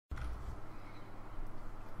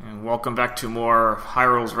And welcome back to more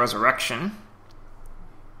Hyrule's Resurrection.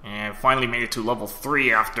 And finally made it to level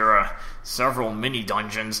 3 after several mini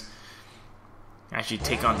dungeons. Actually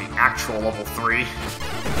take on the actual level 3.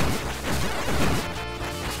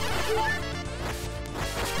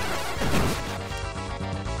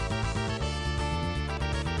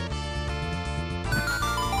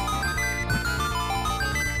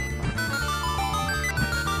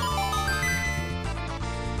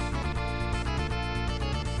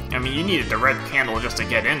 I mean, you needed the red candle just to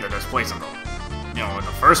get into this place in the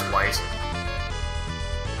first place.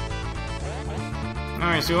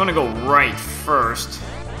 Alright, so we want to go right first.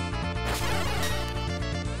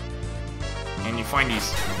 And you find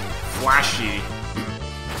these flashy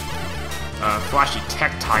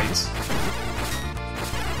Tektites.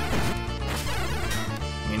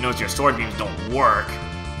 And you notice your sword beams don't work.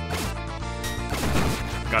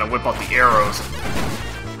 Gotta whip out the arrows.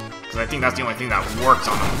 Because I think that's the only thing that works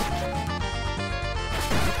on them.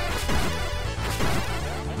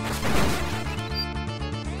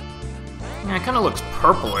 Yeah, it kind of looks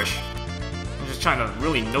purplish. I'm just trying to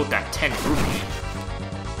really note that 10 rupee.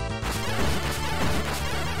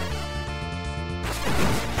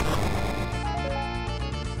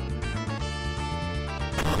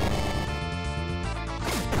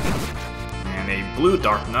 And a blue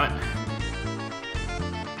dark nut.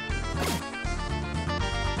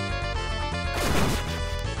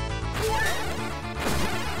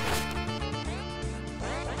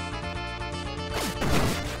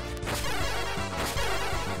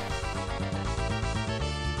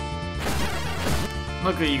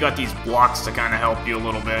 Luckily, you got these blocks to kind of help you a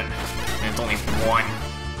little bit, and it's only one.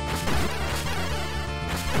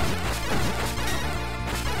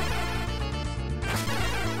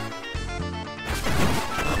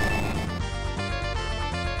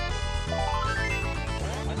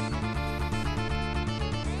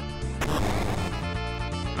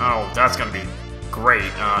 Oh, that's gonna be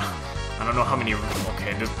great. I don't know how many.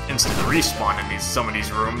 Okay, just instant respawn in some of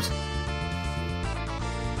these rooms.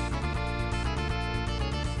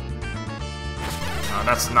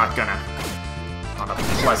 That's not a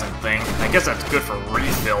pleasant thing. I guess that's good for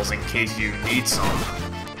refills in case you need some.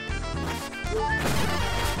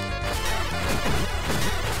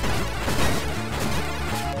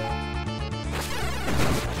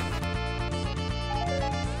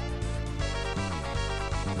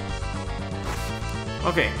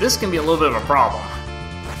 Okay, this can be a little bit of a problem.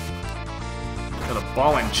 Got a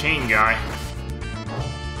ball and chain guy.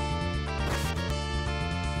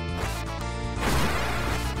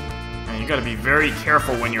 You gotta be very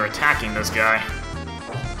careful when you're attacking this guy.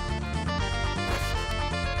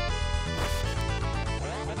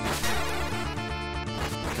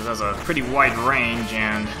 Because it has a pretty wide range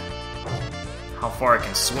and how far it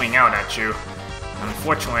can swing out at you.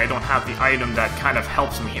 Unfortunately, I don't have the item that kind of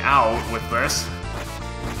helps me out with this.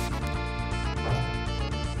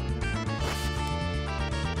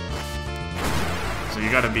 So you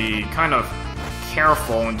gotta be kind of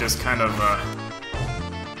careful and just kind of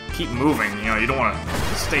keep moving, you don't want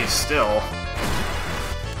to stay still.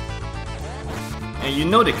 And you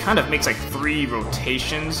note it kind of makes like 3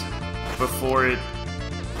 rotations before it...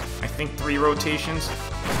 I think 3 rotations.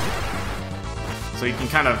 So you can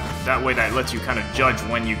kind of... That way that lets you kind of judge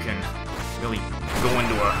when you can really go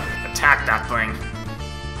into attack that thing.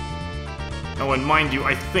 Oh, and mind you,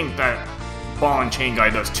 I think that ball and chain guy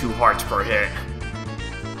does 2 hearts per hit.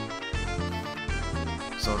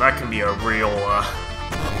 So that can be a real...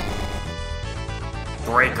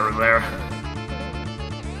 breaker there.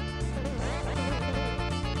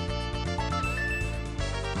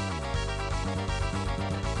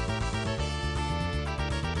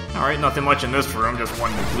 Alright, nothing much in this room, just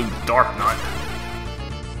one blue dark nut.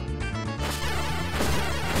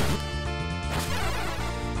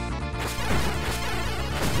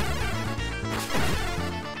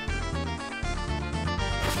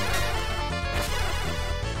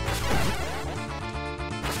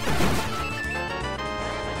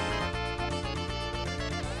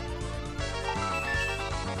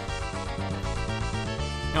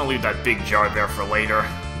 I'll leave that big jar there for later.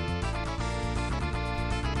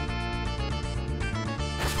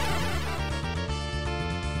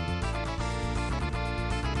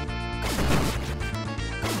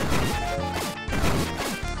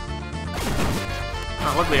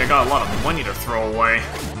 Oh, luckily I got a lot of money to throw away.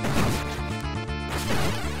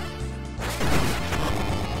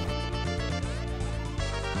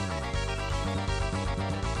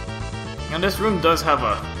 Now this room does have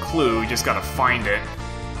a clue, you just gotta find it.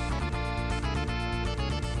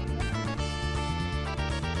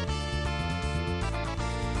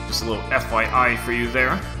 Just a little FYI for you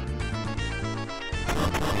there.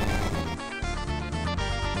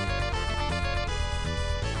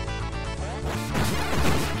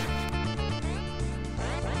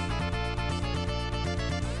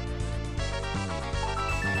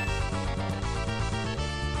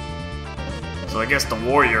 So I guess the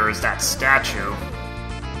warrior is that statue.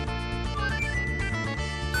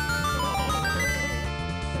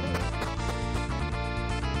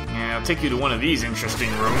 And I'll take you to one of these interesting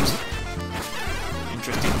rooms.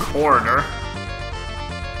 Interesting corridor.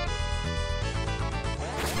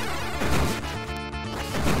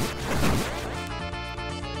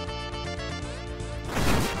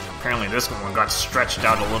 Apparently this one got stretched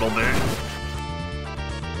out a little bit.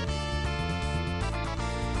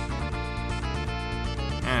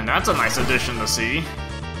 And that's a nice addition to see.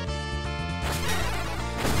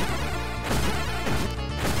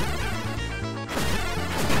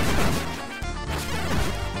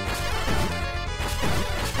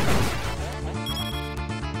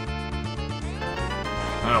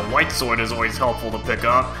 White sword is always helpful to pick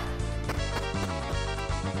up.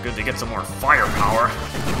 Good to get some more firepower.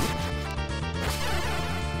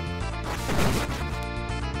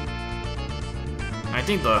 I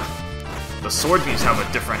think the sword beams have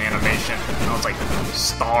a different animation. Oh, it's like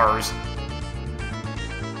stars.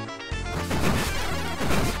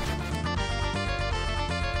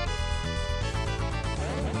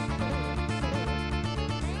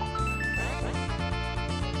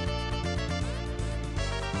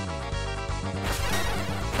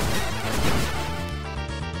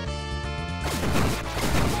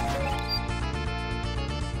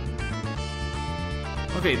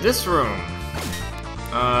 Okay, this room.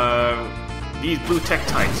 These blue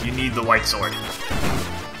Tektites, you need the white sword.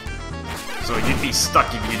 So you'd be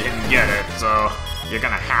stuck if you didn't get it, so you're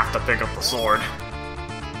gonna have to pick up the sword.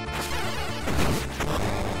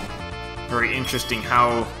 Very interesting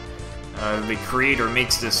how the creator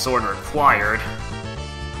makes this sword required.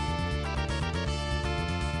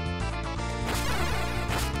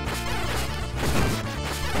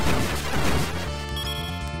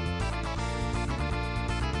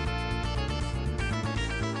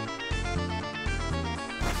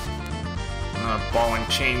 Ball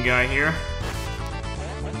and chain guy here.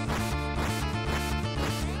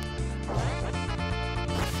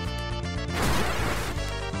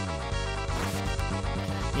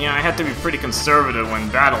 Yeah, I had to be pretty conservative when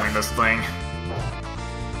battling this thing.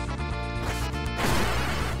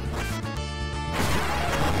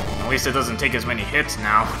 At least it doesn't take as many hits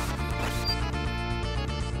now.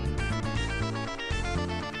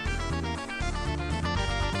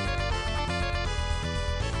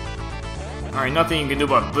 Alright, nothing you can do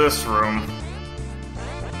about this room.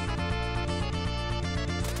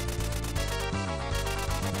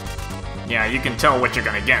 Yeah, you can tell what you're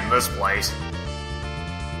gonna get in this place.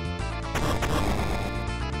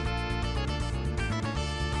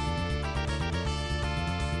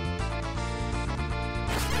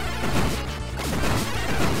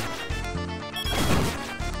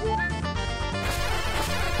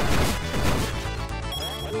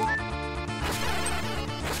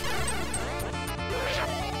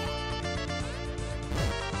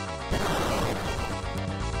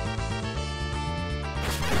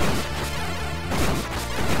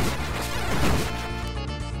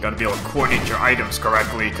 Gotta be able to coordinate your items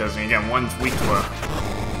correctly, because again, one's weak to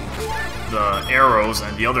the arrows,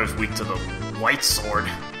 and the other's weak to the white sword.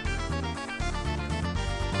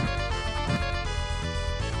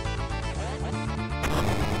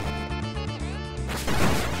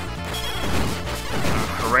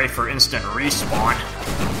 Hooray for instant respawn.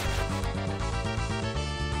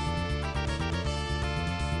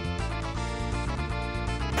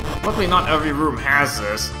 Luckily, not every room has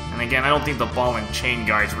this. And again, I don't think the ball and chain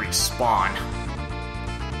guys respawn.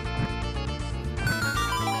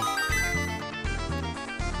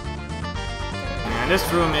 And this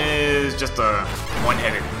room is just a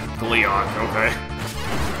one-headed Gleeok, okay.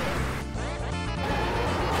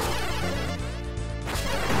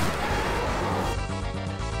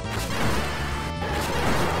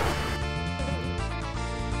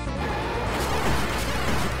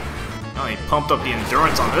 Oh, he pumped up the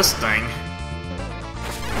endurance on this thing.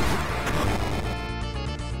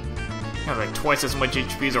 Like twice as much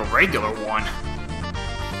HP as a regular one.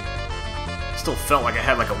 Still felt like I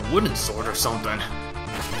had like a wooden sword or something.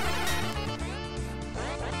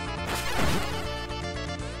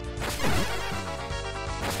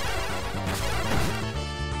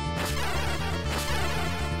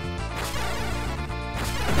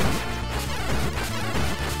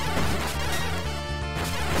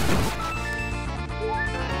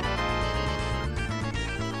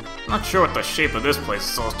 Not sure what the shape of this place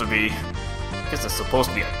is supposed to be. I guess it's supposed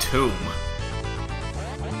to be a tomb.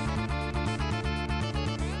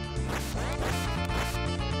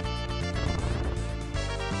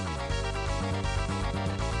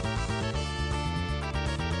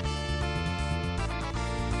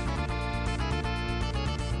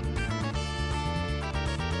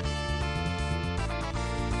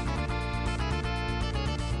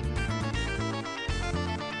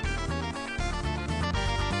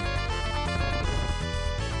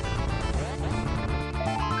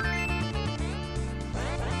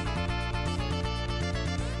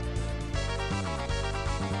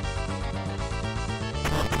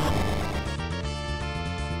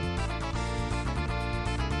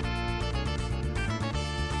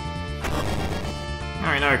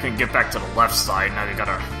 Alright, now we can get back to the left side. Now we got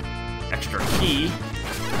our extra key.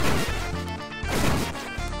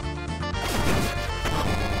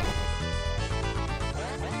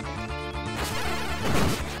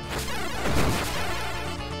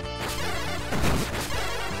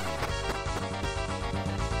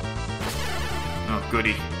 Oh,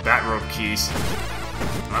 goody. Bat rope keys.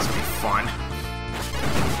 That's gonna be fun.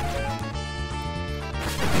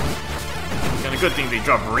 And a good thing they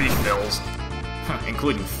drop refills.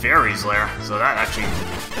 Including fairies there, so that actually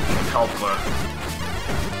can help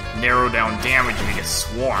narrow down damage if you get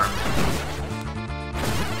swarmed.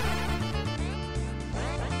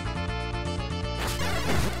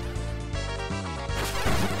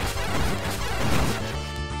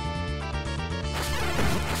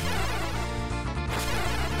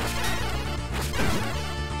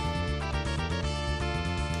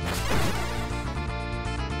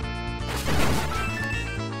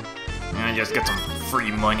 And just get some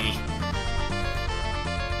free money.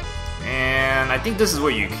 And I think this is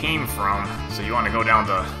where you came from, so you want to go down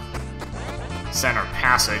the center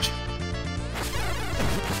passage.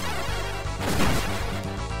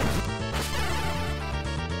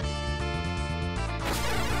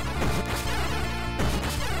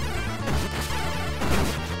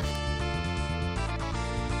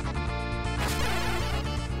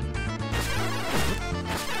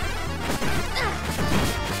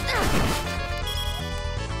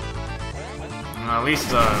 At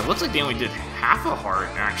least, looks like they only did half a heart,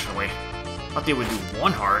 actually. Thought they would do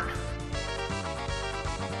one heart.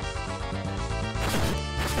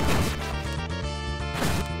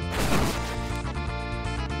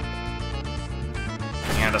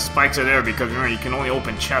 Yeah, the spikes are there because, remember, you can only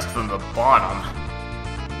open chests from the bottom.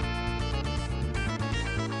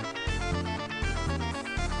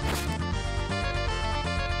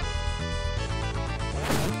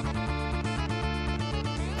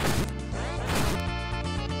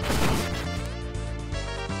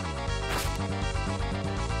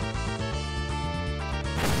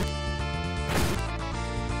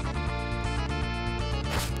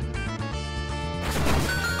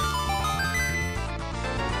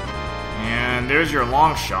 And there's your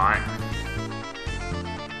long shot.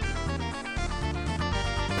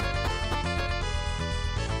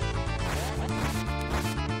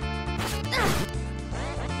 There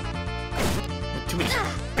are too many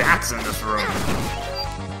bats in this room.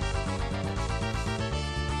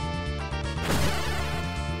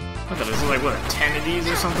 Look at this, is like, what, 10 of these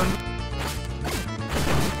or something?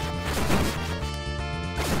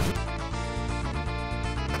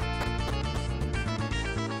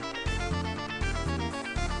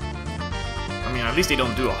 I mean, at least they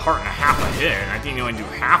don't do a heart and a half a hit. I think they only do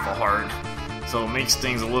half a heart, so it makes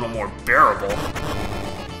things a little more bearable.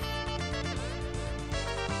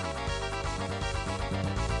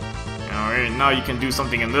 Alright, now you can do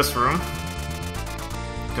something in this room,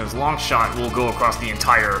 because long shot will go across the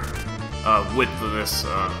entire width of this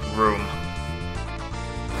room.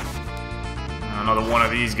 Another one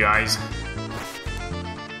of these guys.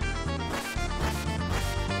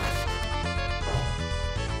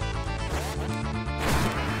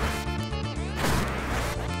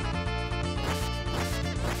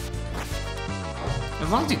 As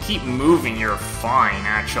long as you keep moving, you're fine,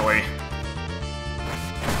 actually.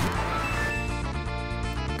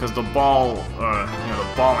 Because the ball,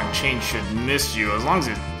 the ball and chain should miss you, as long as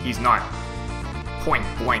he's not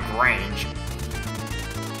point-blank range.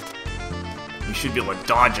 You should be able to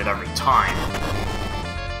dodge it every time.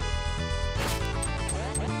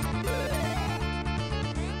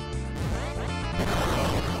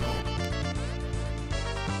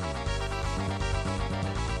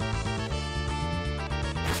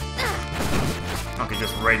 Okay,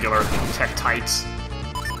 just regular Tektites.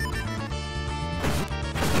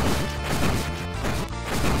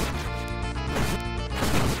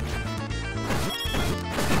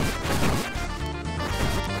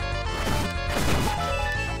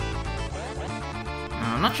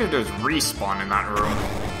 I'm not sure if there's respawn in that room.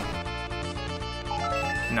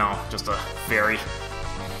 No, just a fairy.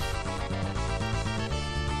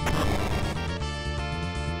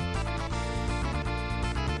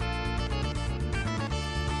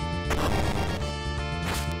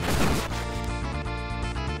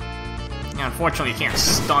 Yeah, unfortunately you can't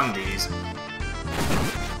stun these.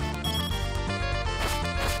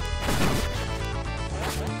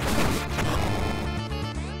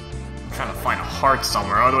 I'm trying to find a heart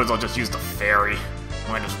somewhere, otherwise I'll just use the fairy.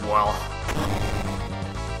 Might as well.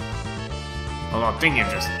 Although I'm thinking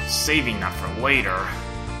of just saving that for later.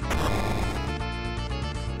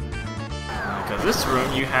 Because this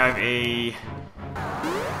room you have a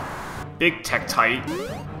big Tektite.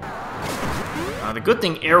 The good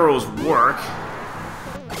thing arrows work.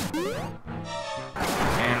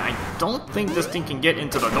 And I don't think this thing can get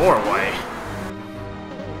into the doorway.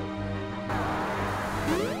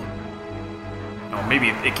 Oh, maybe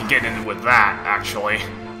it can get in with that, actually.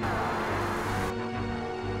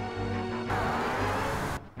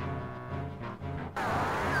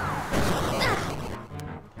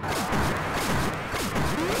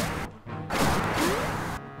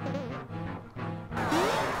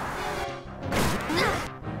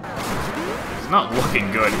 Not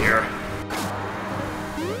looking good here.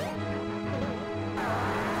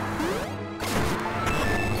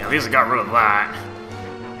 Yeah, at least I got rid of that.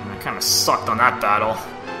 I kind of sucked on that battle.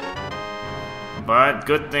 But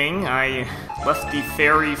good thing I left the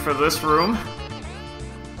fairy for this room.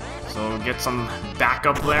 So we'll get some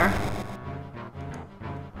backup there.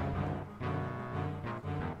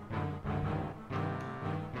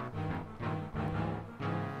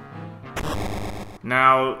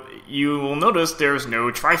 Now, you will notice there's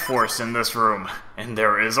no Triforce in this room, and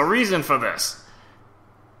there is a reason for this.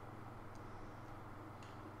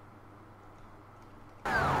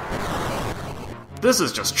 This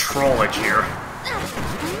is just trollage here.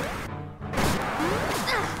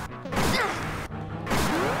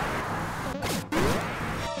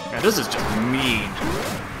 Yeah, this is just mean.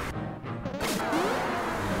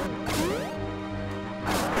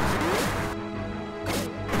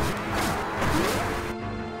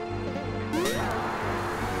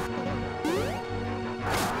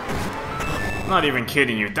 Not even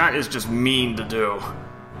kidding you, that is just mean to do.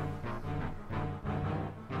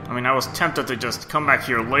 I mean, I was tempted to just come back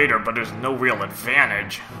here later, but there's no real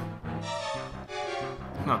advantage.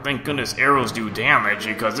 Oh, thank goodness arrows do damage,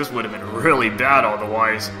 because this would have been really bad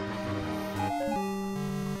otherwise.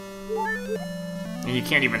 And you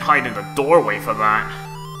can't even hide in the doorway for that.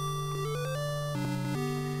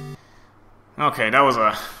 Okay, that was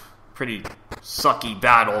a pretty sucky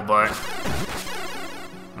battle, but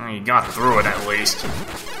you got through it at least.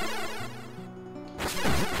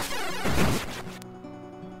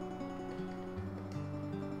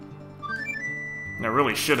 It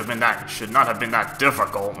really should not have been that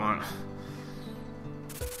difficult.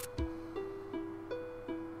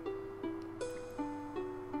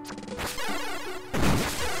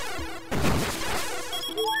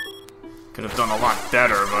 Could have done a lot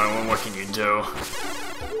better, but what can you do?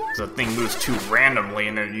 The thing moves too randomly,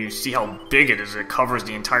 and then you see how big it is. It covers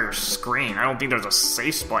the entire screen. I don't think there's a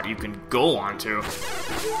safe spot you can go onto.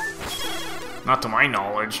 Not to my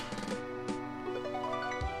knowledge.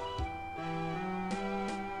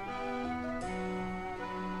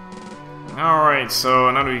 Alright,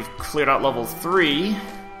 so now that we've cleared out level 3,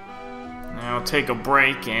 now take a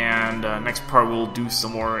break, and next part we'll do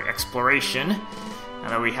some more exploration. And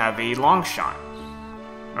then we have a long shot.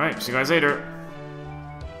 Alright, see you guys later.